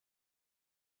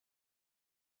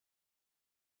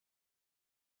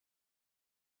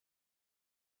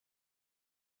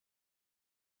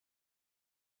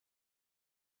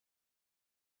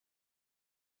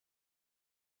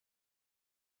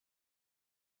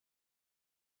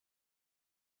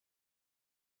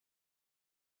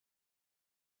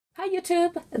Hi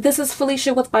YouTube, this is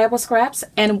Felicia with Bible Scraps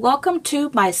and welcome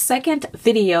to my second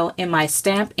video in my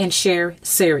Stamp and Share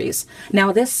series.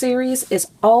 Now this series is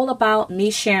all about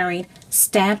me sharing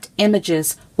stamped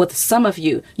images with some of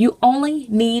you. You only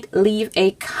need leave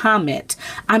a comment.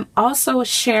 I'm also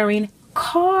sharing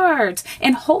cards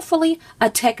and hopefully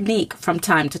a technique from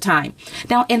time to time.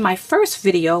 Now in my first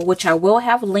video, which I will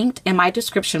have linked in my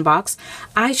description box,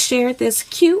 I shared this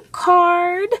cute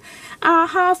card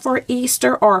for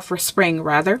Easter, or for spring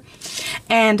rather,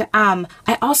 and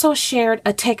I also shared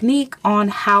a technique on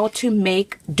how to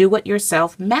make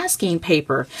do-it-yourself masking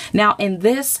paper. Now in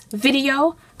this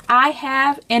video I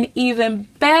have an even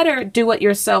better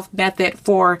do-it-yourself method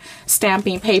for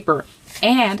stamping paper.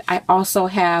 And I also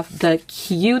have the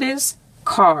cutest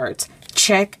cards.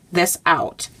 Check this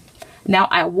out. Now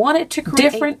I wanted to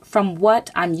create different from what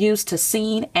I'm used to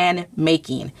seeing and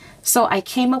making. So I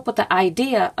came up with the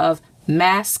idea of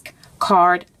mask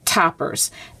card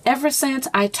toppers. Ever since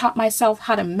I taught myself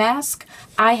how to mask,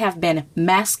 I have been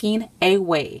masking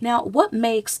away. Now what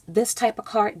makes this type of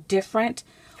card different?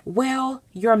 Well,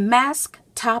 your mask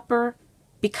topper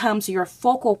becomes your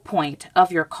focal point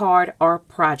of your card or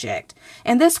project.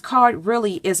 And this card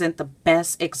really isn't the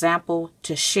best example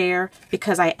to share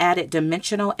because I added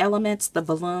dimensional elements, the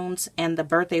balloons and the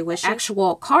birthday wishes.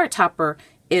 Actual card topper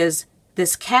is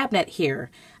this cabinet here.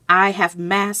 I have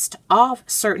masked off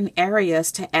certain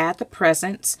areas to add the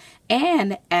presents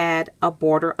and add a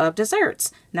border of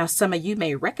desserts. Now some of you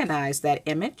may recognize that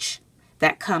image.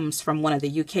 That comes from one of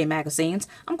the UK magazines.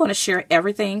 I'm going to share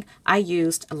everything I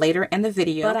used later in the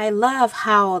video. But I love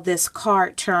how this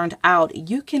card turned out.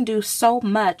 You can do so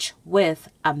much with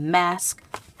a mask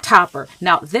topper.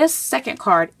 Now this second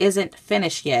card isn't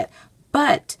finished yet,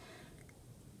 but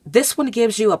this one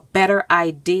gives you a better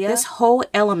idea. This whole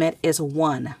element is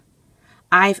one.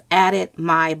 I've added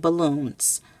my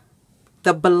balloons.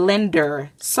 The blender,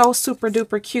 so super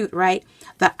duper cute, right?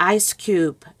 The ice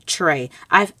cube tray.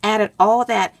 I've added all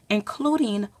that,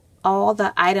 including all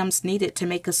the items needed to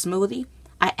make a smoothie.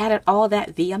 I added all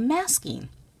that via masking.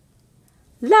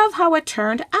 Love how it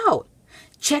turned out.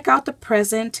 Check out the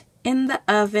present in the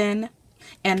oven.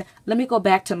 And let me go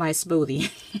back to my smoothie.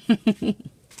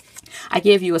 I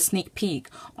gave you a sneak peek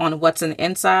on what's in the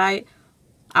inside.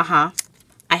 I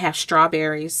have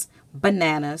strawberries,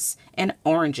 bananas, and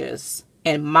oranges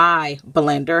in my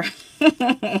blender.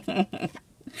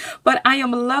 But I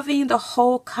am loving the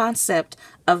whole concept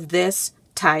of this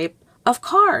type of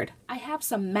card. I have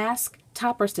some mask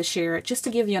toppers to share just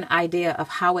to give you an idea of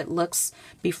how it looks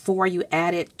before you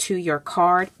add it to your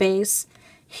card base.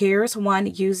 Here's one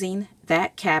using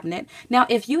that cabinet. Now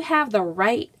if you have the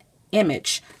right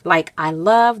image, like I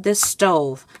love this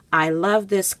stove, I love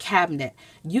this cabinet,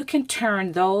 you can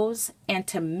turn those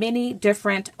into many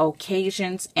different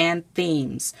occasions and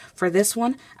themes. For this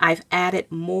one, I've added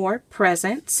more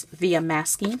presents via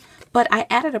masking, but I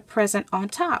added a present on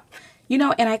top. You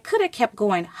know, and I could have kept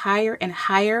going higher and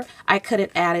higher. I could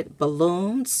have added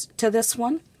balloons to this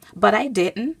one, but I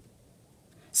didn't.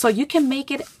 So you can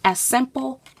make it as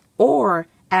simple or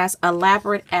as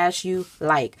elaborate as you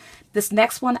like. This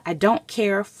next one, I don't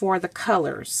care for the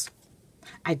colors.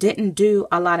 I didn't do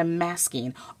a lot of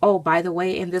masking. Oh, by the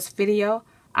way, in this video,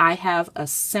 I have a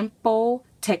simple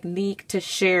technique to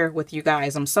share with you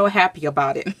guys. I'm so happy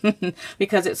about it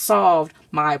because it solved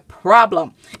my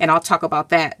problem. And I'll talk about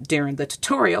that during the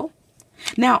tutorial.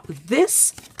 Now,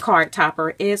 this card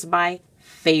topper is my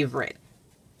favorite.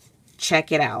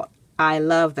 Check it out. I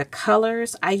love the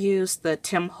colors. I use the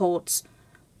Holtz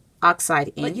Oxide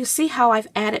ink. But you see how I've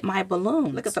added my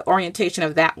balloons. Look at the orientation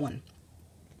of that one.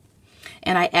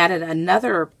 And I added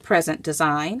another present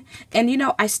design. And you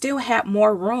know, I still have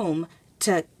more room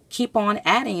to keep on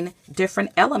adding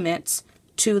different elements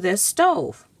to this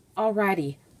stove.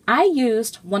 Alrighty, I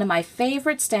used one of my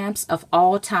favorite stamps of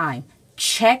all time.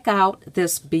 Check out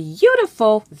this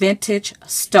beautiful vintage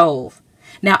stove.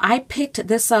 Now I picked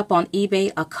this up on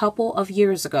eBay a couple of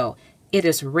years ago. It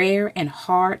is rare and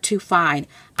hard to find.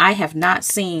 I have not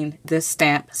seen this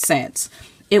stamp since.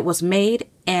 It was made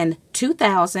in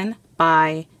 2000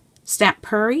 by Stamp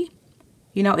Puri.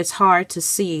 You know, it's hard to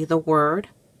see the word,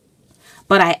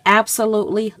 but I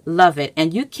absolutely love it.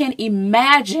 And you can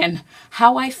imagine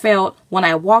how I felt when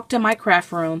I walked in my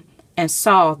craft room and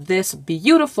saw this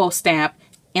beautiful stamp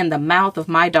in the mouth of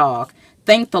my dog.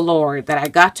 Thank the Lord that I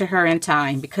got to her in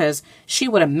time because she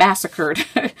would have massacred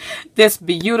this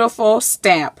beautiful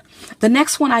stamp. The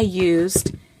next one I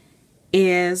used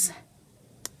is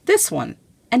this one.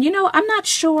 And you know, I'm not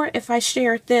sure if I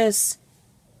shared this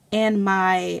in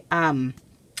my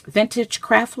vintage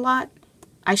craft lot,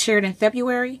 I shared in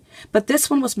February, but this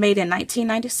one was made in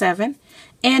 1997,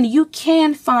 and you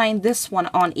can find this one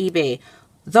on eBay,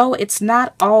 though it's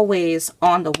not always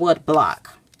on the wood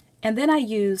block. And then I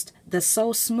used the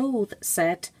So Smooth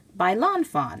set by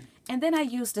Fawn. And then I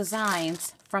used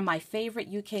designs from my favorite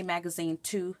UK magazine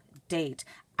to date.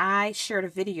 I shared a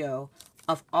video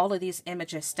of all of these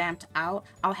images stamped out.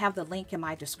 I'll have the link in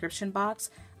my description box.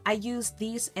 I used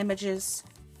these images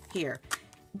here.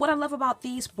 What I love about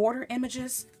these border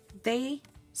images, they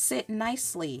sit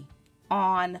nicely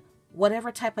on whatever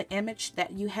type of image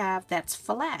that you have that's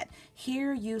flat.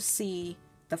 Here you see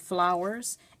the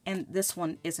flowers, and this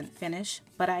one isn't finished,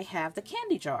 but I have the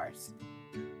candy jars.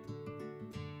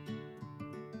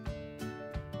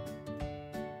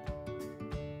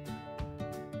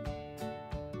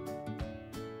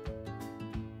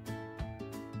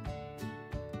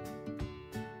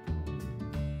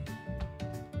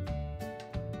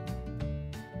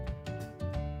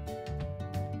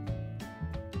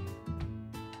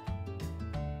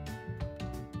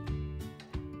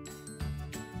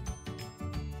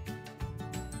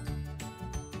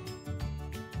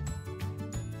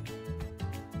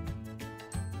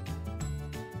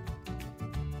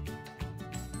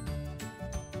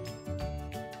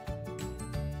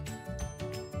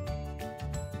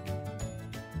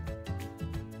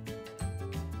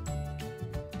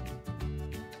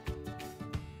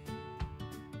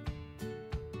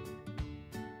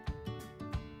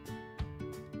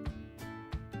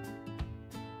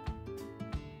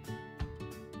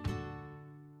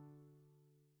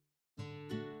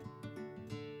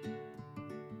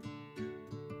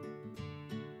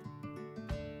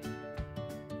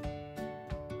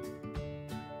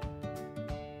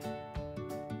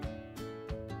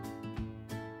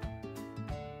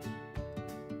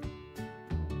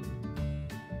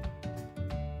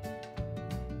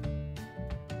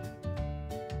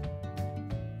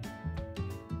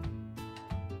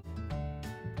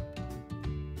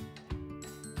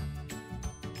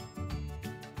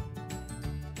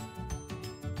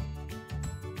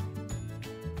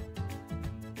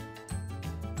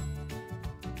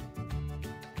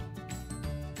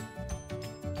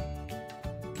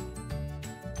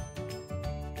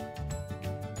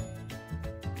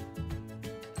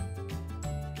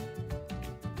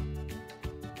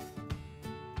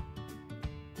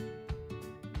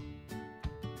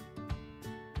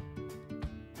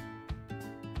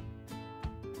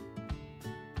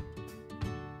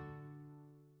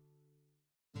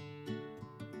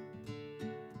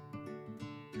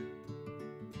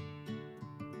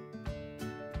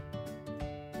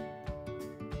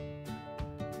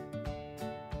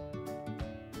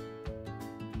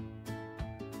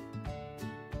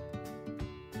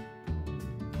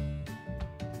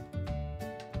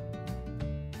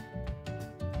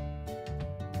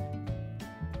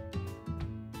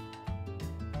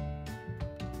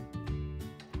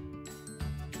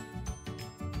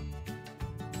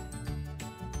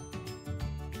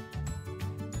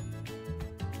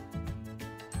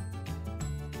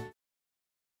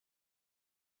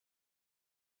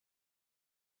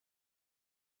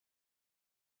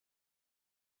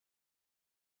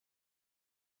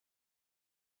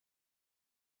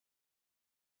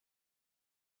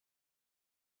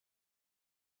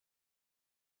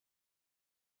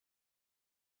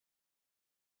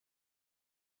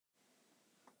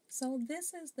 So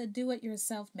this is the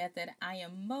do-it-yourself method I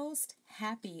am most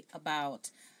happy about.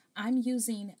 I'm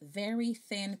using very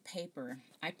thin paper.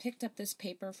 I picked up this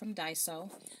paper from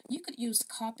Daiso. You could use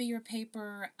copier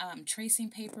paper, tracing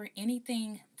paper,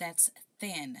 anything that's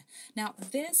thin. Now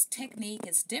this technique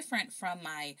is different from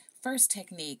my first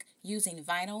technique using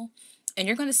vinyl. And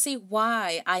you're going to see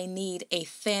why I need a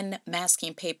thin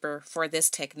masking paper for this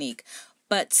technique.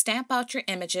 But stamp out your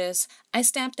images. I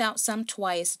stamped out some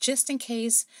twice just in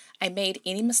case I made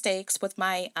any mistakes with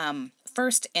my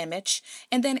first image,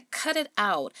 and then cut it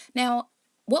out. Now,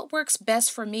 what works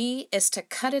best for me is to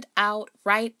cut it out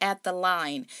right at the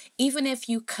line. Even if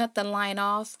you cut the line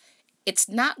off, it's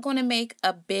not going to make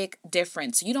a big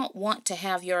difference. You don't want to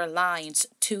have your lines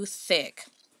too thick.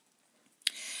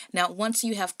 Now, once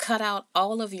you have cut out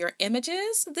all of your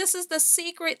images, this is the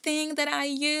secret thing that I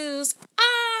use.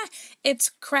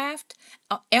 It's Craft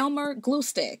Elmer glue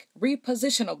stick,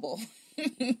 repositionable.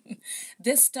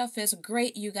 This stuff is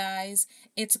great, you guys.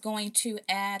 It's going to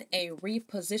add a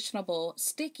repositionable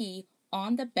sticky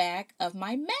on the back of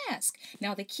my mask.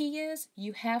 Now, the key is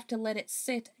you have to let it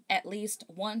sit at least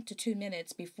 1 to 2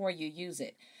 minutes before you use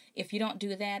it. If you don't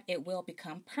do that, it will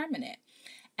become permanent.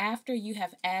 After you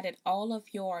have added all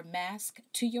of your mask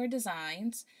to your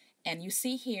designs, And you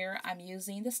see here, I'm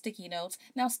using the sticky notes.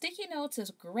 Now, sticky notes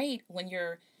is great when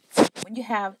you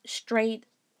have straight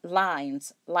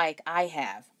lines like I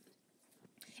have.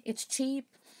 It's cheap,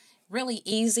 really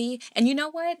easy. And you know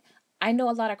what? I know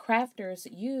a lot of crafters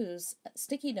use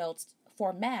sticky notes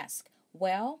for masks.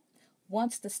 Well,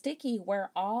 once the sticky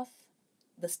wear off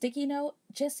the sticky note,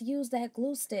 just use that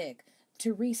glue stick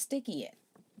to re-sticky it.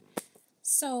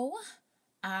 So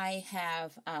I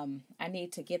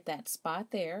need to get that spot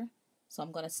there. So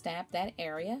I'm going to stamp that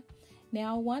area.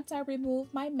 Now, once I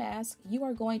remove my mask, you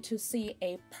are going to see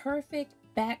a perfect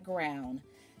background.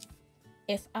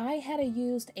 If I had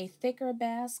used a thicker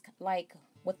mask, like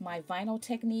with my vinyl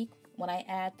technique, when I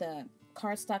add the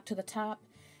cardstock to the top,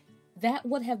 that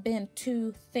would have been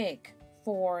too thick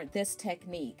for this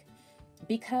technique.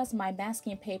 Because my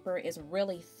masking paper is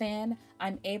really thin,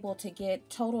 I'm able to get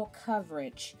total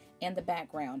coverage in the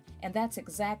background, and that's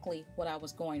exactly what I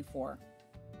was going for.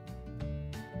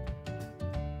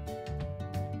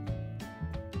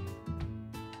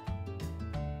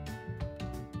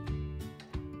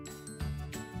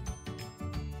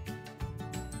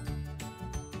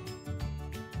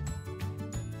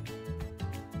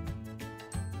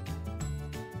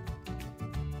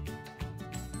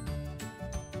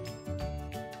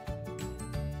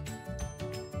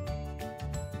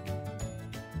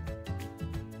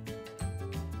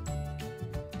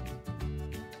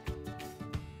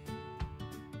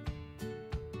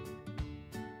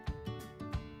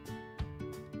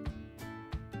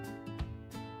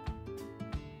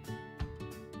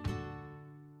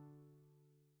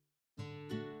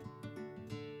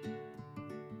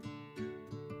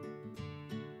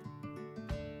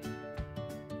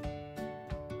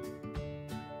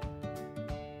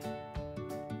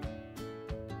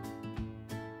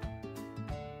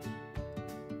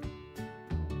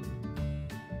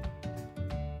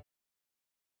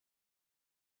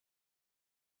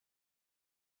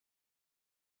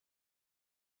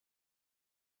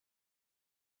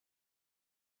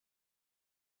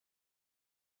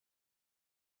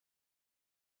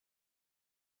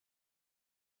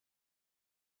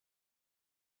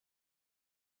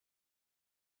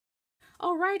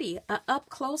 Alrighty, a up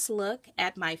close look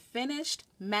at my finished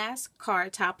mask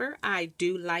card topper. I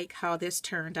do like how this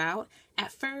turned out.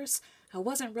 At first, I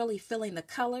wasn't really feeling the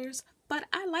colors, but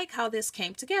I like how this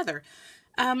came together.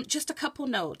 Just a couple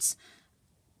notes.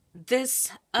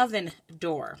 This oven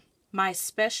door, my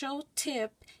special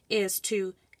tip is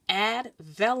to add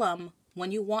vellum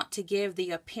when you want to give the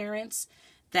appearance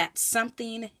that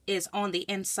something is on the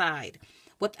inside.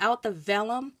 Without the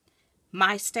vellum,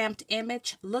 my stamped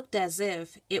image looked as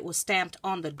if it was stamped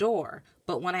on the door,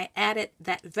 but when I added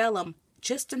that vellum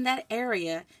just in that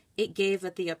area, it gave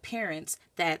it the appearance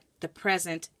that the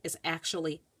present is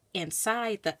actually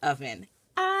inside the oven.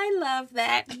 I love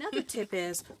that. Another tip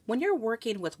is when you're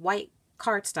working with white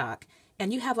cardstock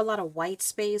and you have a lot of white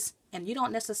space and you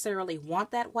don't necessarily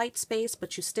want that white space,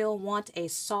 but you still want a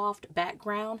soft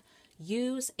background,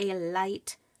 use a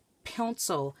light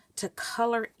pencil to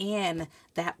color in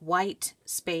that white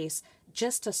space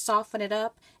just to soften it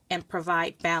up and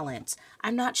provide balance.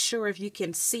 I'm not sure if you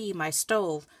can see my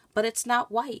stove, but it's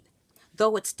not white,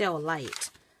 though it's still light.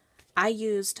 I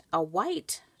used a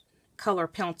white color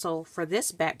pencil for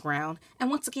this background,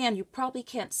 and once again, you probably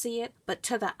can't see it, but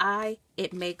to the eye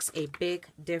it makes a big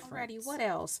difference. Alrighty, what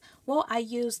else? Well, I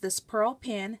used this pearl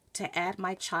pen to add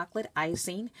my chocolate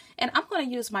icing, and I'm going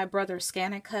to use my brother's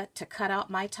Scan and Cut to cut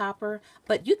out my topper,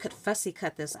 but you could fussy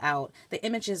cut this out. The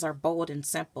images are bold and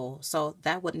simple, so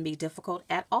that wouldn't be difficult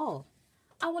at all.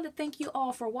 I want to thank you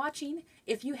all for watching.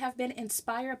 If you have been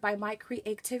inspired by my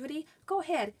creativity, go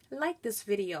ahead, like this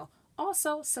video.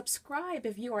 Also, subscribe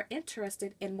if you are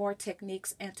interested in more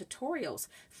techniques and tutorials.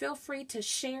 Feel free to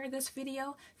share this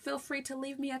video, feel free to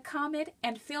leave me a comment,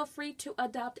 and feel free to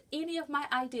adopt any of my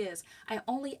ideas. I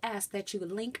only ask that you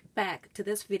link back to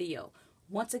this video.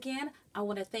 Once again, I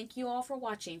want to thank you all for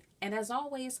watching, and as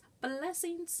always,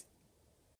 blessings.